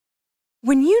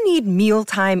When you need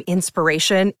mealtime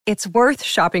inspiration, it's worth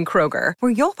shopping Kroger,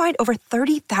 where you'll find over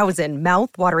 30,000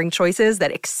 mouth-watering choices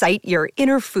that excite your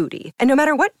inner foodie. And no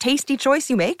matter what tasty choice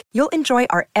you make, you'll enjoy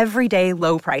our everyday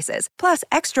low prices, plus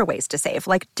extra ways to save,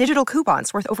 like digital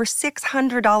coupons worth over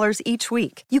 $600 each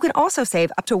week. You can also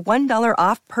save up to $1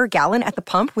 off per gallon at the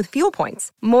pump with fuel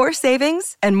points. More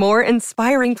savings and more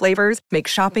inspiring flavors make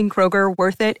shopping Kroger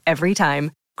worth it every time.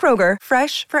 Kroger,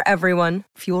 fresh for everyone.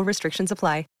 Fuel restrictions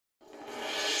apply.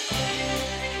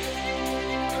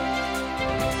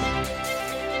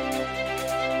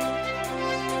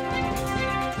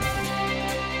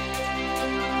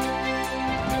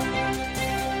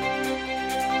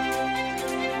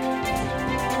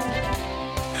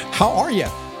 How are you?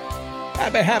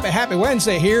 Happy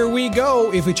Wednesday. Here we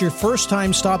go. If it's your first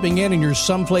time stopping in and you're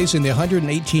someplace in the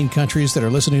 118 countries that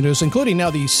are listening to us, including now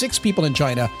the 6 people in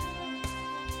China,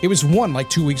 it was 1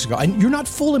 like 2 weeks ago. And you're not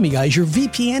fooling me, guys. You're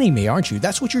VPNing me, aren't you?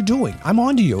 That's what you're doing. I'm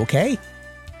on to you, okay?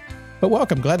 But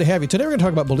welcome. Glad to have you. Today we're going to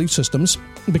talk about belief systems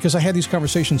because I had these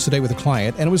conversations today with a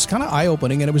client, and it was kind of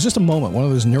eye-opening, and it was just a moment, one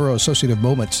of those neuroassociative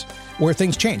moments where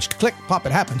things changed. Click, pop,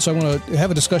 it happened. So I want to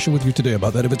have a discussion with you today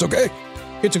about that, if it's okay.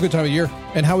 It's a good time of year,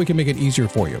 and how we can make it easier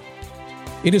for you.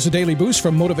 It is a daily boost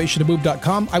from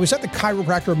motivationtomove.com. I was at the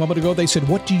chiropractor a moment ago. They said,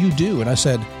 "What do you do?" And I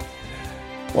said,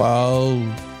 well,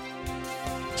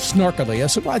 snarkily, I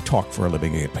said, "Well, I talk for a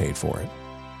living and get paid for it."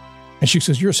 And she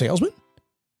says, "You're a salesman?"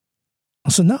 I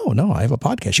said, No, I have a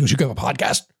podcast." She goes, "You have a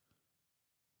podcast?"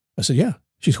 I said, "Yeah."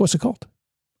 She said, "What's it called?"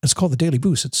 It's called The Daily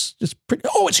Boost. It's pretty,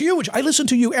 it's huge. I listen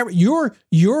to you every, You're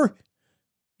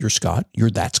Scott.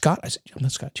 You're that Scott. I said, "I'm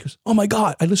not Scott." She goes, "Oh my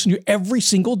God, I listen to you every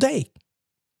single day."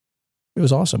 It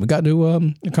was awesome. We got into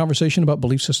a conversation about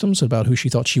belief systems, about who she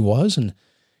thought she was and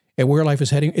where life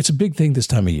is heading. It's a big thing this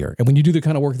time of year. And when you do the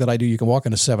kind of work that I do, you can walk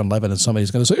into 7-Eleven and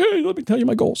somebody's going to say, "Hey, let me tell you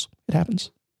my goals." It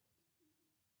happens.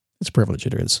 It's a privilege.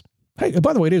 It is. Hey,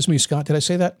 by the way, it is me, Scott. Did I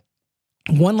say that?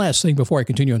 One last thing before I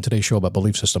continue on today's show about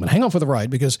belief system. And hang on for the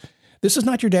ride, because this is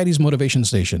not your daddy's motivation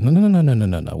station.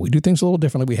 No. We do things a little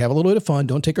differently. We have a little bit of fun.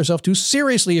 Don't take ourselves too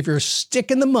seriously. If you're a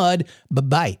stick in the mud,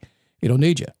 bye-bye. We don't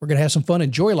need you. We're going to have some fun,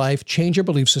 enjoy life, change your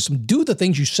belief system, do the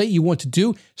things you say you want to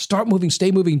do, start moving, stay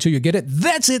moving until you get it.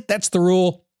 That's it. That's the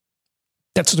rule.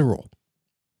 That's the rule.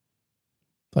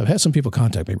 I've had some people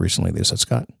contact me recently. They said,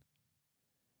 "Scott,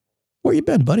 where you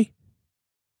been, buddy?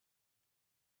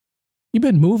 You've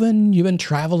been moving, you've been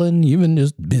traveling, you've been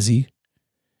just busy,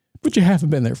 but you haven't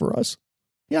been there for us."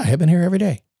 Yeah, I have been here every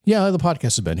day. Yeah, the podcast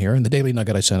has been here, and the daily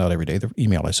nugget I send out every day, the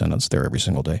email I send out is there every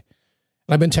single day.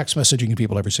 And I've been text messaging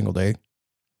people every single day.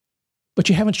 But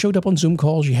you haven't showed up on Zoom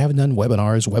calls, you haven't done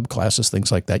webinars, web classes,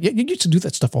 things like that. You used to do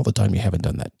that stuff all the time. You haven't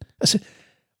done that. I said,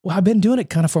 well, I've been doing it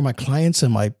kind of for my clients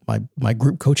and my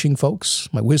group coaching folks,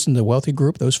 my Wisdom to Wealthy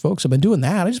group, those folks. I've been doing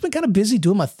that. I've just been kind of busy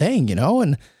doing my thing,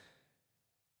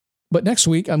 But next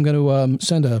week, I'm going to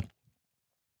send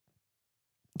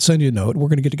you a note. We're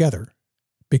going to get together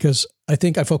because I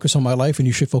think I focus on my life and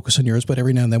you should focus on yours. But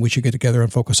every now and then we should get together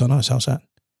and focus on us. How's that?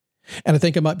 And I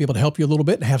think I might be able to help you a little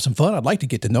bit and have some fun. I'd like to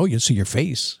get to know you, see your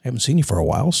face. I haven't seen you for a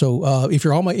while. So if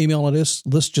you're on my email list,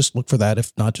 just look for that.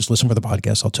 If not, just listen for the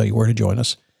podcast. I'll tell you where to join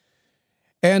us.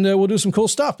 And we'll do some cool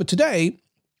stuff. But today,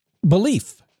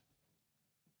 belief.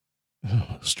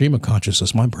 Stream of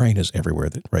consciousness. My brain is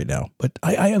everywhere right now. But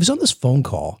I was on this phone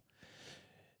call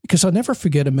because I'll never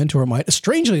forget a mentor of mine.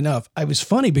 Strangely enough, I was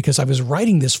funny because I was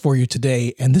writing this for you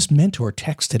today, and this mentor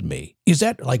texted me. Is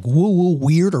that like woo-woo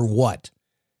weird or what?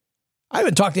 I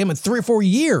haven't talked to him in 3 or 4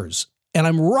 years, and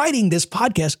I'm writing this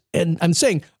podcast, and I'm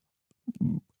saying,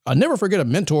 I'll never forget a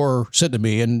mentor said to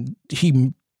me, and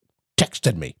he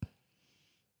texted me.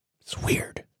 It's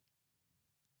weird.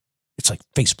 It's like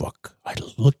Facebook. I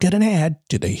looked at an ad.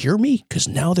 Did they hear me? Because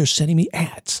now they're sending me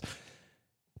ads.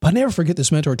 But I never forget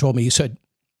this mentor told me, he said,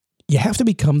 you have to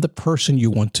become the person you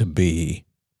want to be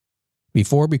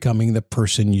before becoming the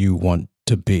person you want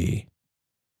to be.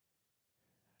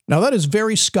 Now, that is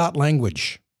very Scott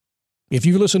language. If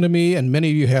you listen to me, and many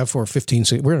of you have for 15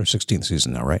 seasons, we're in our 16th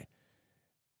season now, right?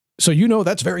 So you know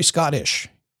that's very Scottish.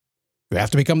 You have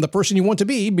to become the person you want to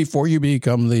be before you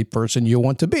become the person you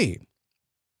want to be.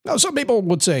 Now, some people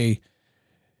would say,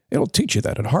 they don't teach you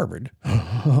that at Harvard.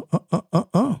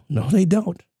 No, they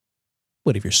don't.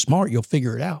 But if you're smart, you'll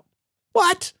figure it out.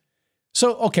 What?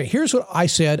 So, okay, here's what I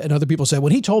said and other people said.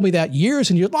 When he told me that years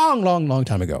and years, long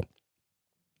time ago,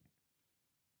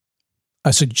 I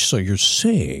said, so you're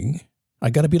saying I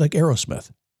got to be like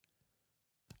Aerosmith.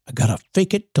 I got to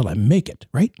fake it till I make it,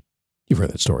 right? You've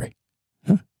heard that story.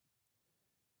 Huh?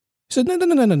 He said,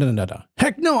 no.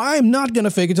 Heck no, I am not going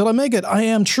to fake it till I make it. I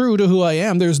am true to who I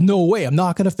am. There's no way I'm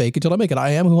not going to fake it till I make it. I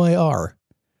am who I are.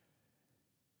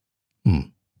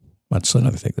 That's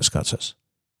another thing that Scott says.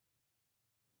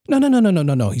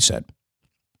 No, he said.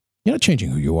 You're not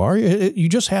changing who you are. You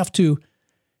just have to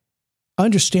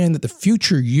understand that the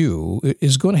future you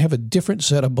is going to have a different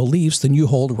set of beliefs than you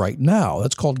hold right now.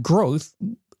 That's called growth.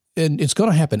 And it's going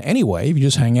to happen anyway. If you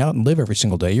just hang out and live every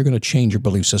single day, you're going to change your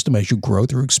belief system as you grow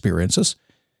through experiences.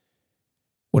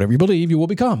 Whatever you believe, you will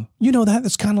become. You know that.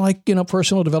 That's kind of like,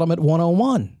 personal development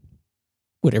 101.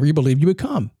 Whatever you believe, you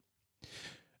become.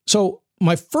 So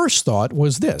my first thought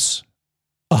was this.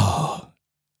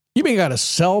 You mean I got to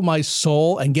sell my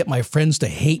soul and get my friends to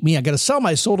hate me? I got to sell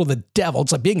my soul to the devil.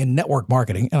 It's like being in network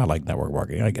marketing. And I like network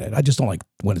marketing. I get it. I just don't like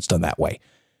when it's done that way.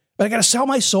 But I got to sell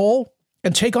my soul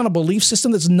and take on a belief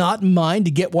system that's not mine to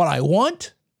get what I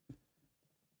want?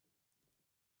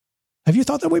 Have you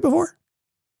thought that way before?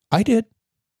 I did.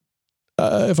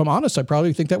 If I'm honest, I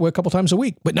probably think that way a couple times a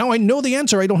week. But now I know the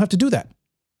answer. I don't have to do that.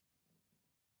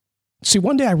 See,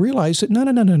 one day I realized that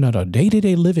no.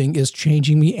 Day-to-day living is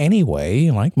changing me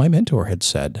anyway, like my mentor had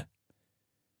said.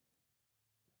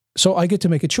 So I get to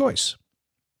make a choice.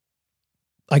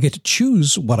 I get to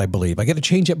choose what I believe. I get to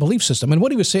change that belief system. And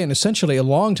what he was saying essentially a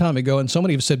long time ago, and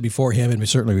somebody have said before him and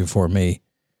certainly before me,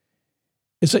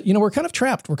 is that, we're kind of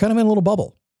trapped. We're kind of in a little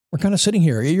bubble. We're kind of sitting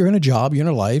here. You're in a job, you're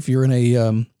in a life, you're in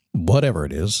a whatever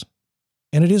it is.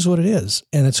 And it is what it is.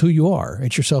 And it's who you are.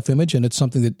 It's your self-image, and it's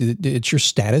something that it's your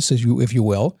status, if you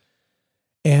will.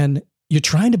 And you're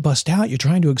trying to bust out, you're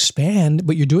trying to expand,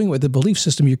 but you're doing it with the belief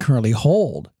system you currently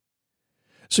hold.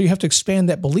 So you have to expand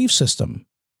that belief system.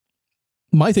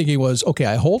 My thinking was, okay,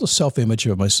 I hold a self-image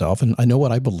of myself and I know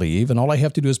what I believe, and all I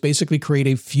have to do is basically create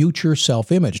a future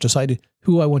self-image, decide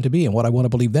who I want to be and what I want to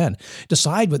believe then,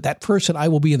 decide what that person I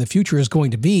will be in the future is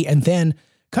going to be, and then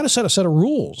kind of set a set of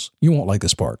rules. You won't like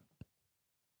this part.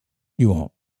 You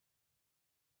won't.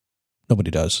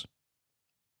 Nobody does.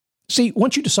 See,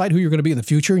 once you decide who you're going to be in the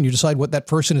future and you decide what that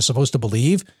person is supposed to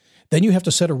believe, then you have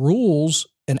to set of rules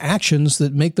and actions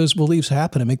that make those beliefs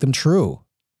happen and make them true.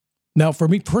 Now, for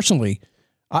me personally,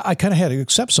 I kind of had to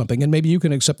accept something, and maybe you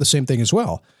can accept the same thing as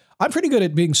well. I'm pretty good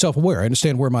at being self-aware. I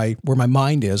understand where my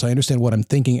mind is. I understand what I'm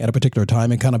thinking at a particular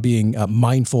time and kind of being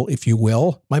mindful, if you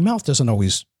will. My mouth doesn't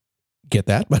always get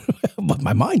that, but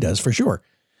my mind does for sure.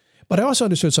 But I also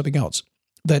understood something else,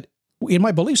 that in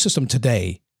my belief system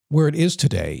today, where it is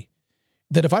today,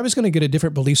 that if I was going to get a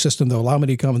different belief system that would allow me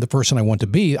to become the person I want to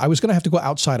be, I was going to have to go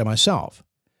outside of myself.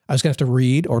 I was going to have to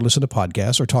read or listen to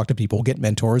podcasts or talk to people, get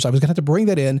mentors. I was going to have to bring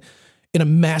that in a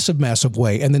massive, massive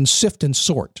way, and then sift and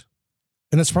sort.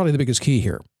 And that's probably the biggest key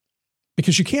here,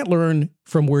 because you can't learn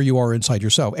from where you are inside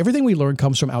yourself. Everything we learn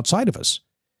comes from outside of us.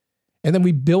 And then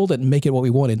we build it and make it what we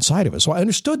want inside of us. So I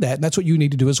understood that, and that's what you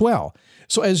need to do as well.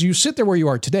 So as you sit there where you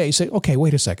are today, say, okay,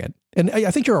 wait a second. And I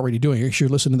think you're already doing it because you're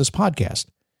listening to this podcast.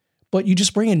 But you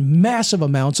just bring in massive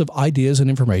amounts of ideas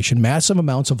and information, massive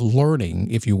amounts of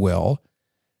learning, if you will.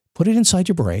 Put it inside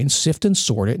your brain, sift and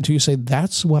sort it until you say,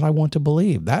 that's what I want to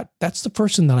believe. That's the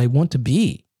person that I want to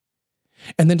be.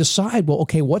 And then decide, well,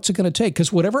 okay, what's it going to take?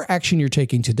 Because whatever action you're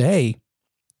taking today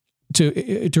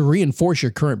to reinforce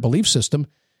your current belief system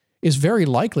is very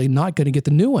likely not going to get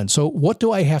the new one. So what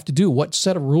do I have to do? What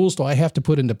set of rules do I have to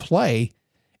put into play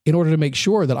in order to make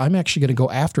sure that I'm actually going to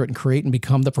go after it and create and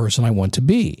become the person I want to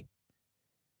be?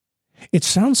 It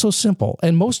sounds so simple,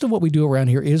 and most of what we do around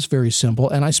here is very simple,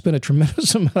 and I spend a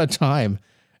tremendous amount of time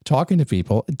talking to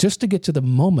people just to get to the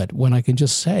moment when I can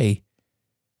just say,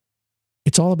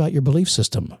 it's all about your belief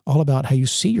system, all about how you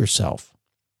see yourself.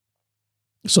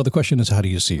 So the question is, how do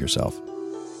you see yourself?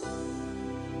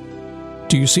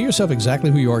 Do you see yourself exactly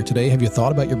who you are today? Have you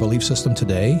thought about your belief system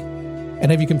today?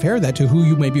 And have you compared that to who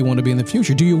you maybe want to be in the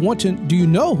future? Do you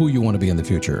know who you want to be in the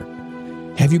future?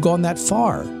 Have you gone that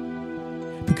far?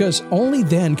 Because only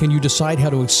then can you decide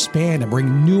how to expand and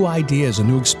bring new ideas and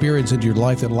new experience into your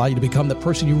life that allow you to become the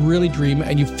person you really dream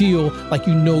and you feel like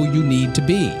you know you need to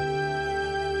be.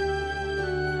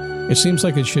 It seems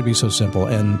like it should be so simple,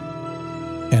 and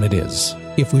it is.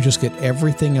 If we just get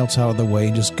everything else out of the way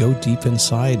and just go deep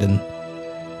inside and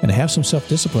have some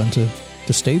self-discipline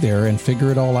to stay there and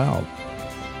figure it all out.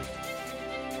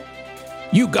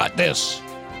 You got this.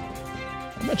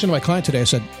 I mentioned to my client today, I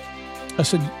said,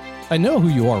 I know who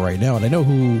you are right now, and I know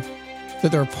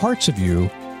that there are parts of you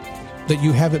that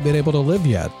you haven't been able to live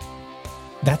yet.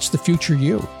 That's the future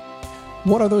you.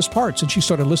 What are those parts? And she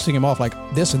started listing them off like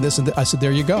this and this and this. I said,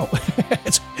 there you go.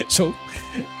 So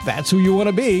that's who you want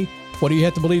to be. What do you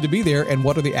have to believe to be there? And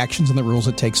what are the actions and the rules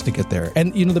it takes to get there?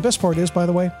 And the best part is, by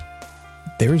the way,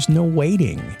 there's no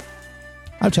waiting.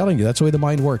 I'm telling you, that's the way the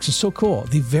mind works. It's so cool.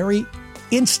 The very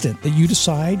instant that you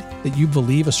decide that you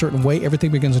believe a certain way,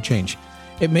 everything begins to change.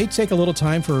 It may take a little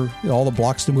time for all the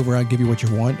blocks to move around, give you what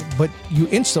you want, but you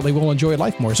instantly will enjoy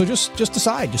life more. So just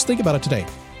decide. Just think about it today.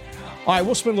 All right,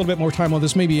 we'll spend a little bit more time on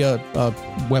this, maybe a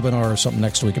webinar or something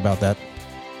next week about that.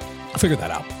 I'll figure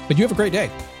that out. But you have a great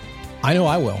day. I know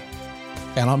I will.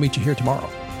 And I'll meet you here tomorrow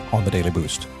on the Daily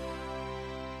Boost.